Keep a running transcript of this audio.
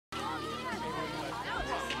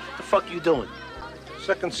fuck you doing?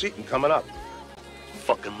 Second seating coming up.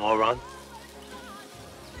 Fucking moron.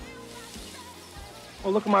 Oh,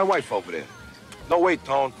 look at my wife over there. No, wait,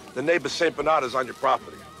 Tone. The neighbor St. Bernard is on your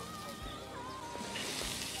property.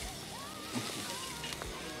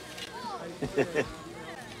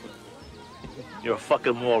 You're a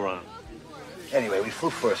fucking moron. Anyway, we flew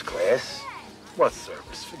first class. What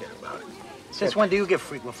service? Forget about it. Since when do you get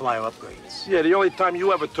frequent flyer upgrades? Yeah, the only time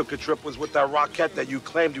you ever took a trip was with that Rockette that you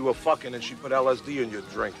claimed you were fucking and she put LSD in your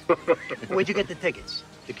drink. Where'd you get the tickets?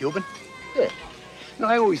 The Cuban? Yeah. No,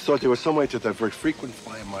 I always thought there was some way to divert frequent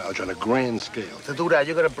flyer mileage on a grand scale. To do that,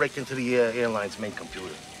 you gotta break into the airline's main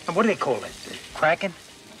computer. And what do they call it? Cracking?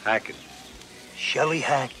 Hacking. Shelly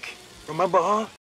hack. Remember her?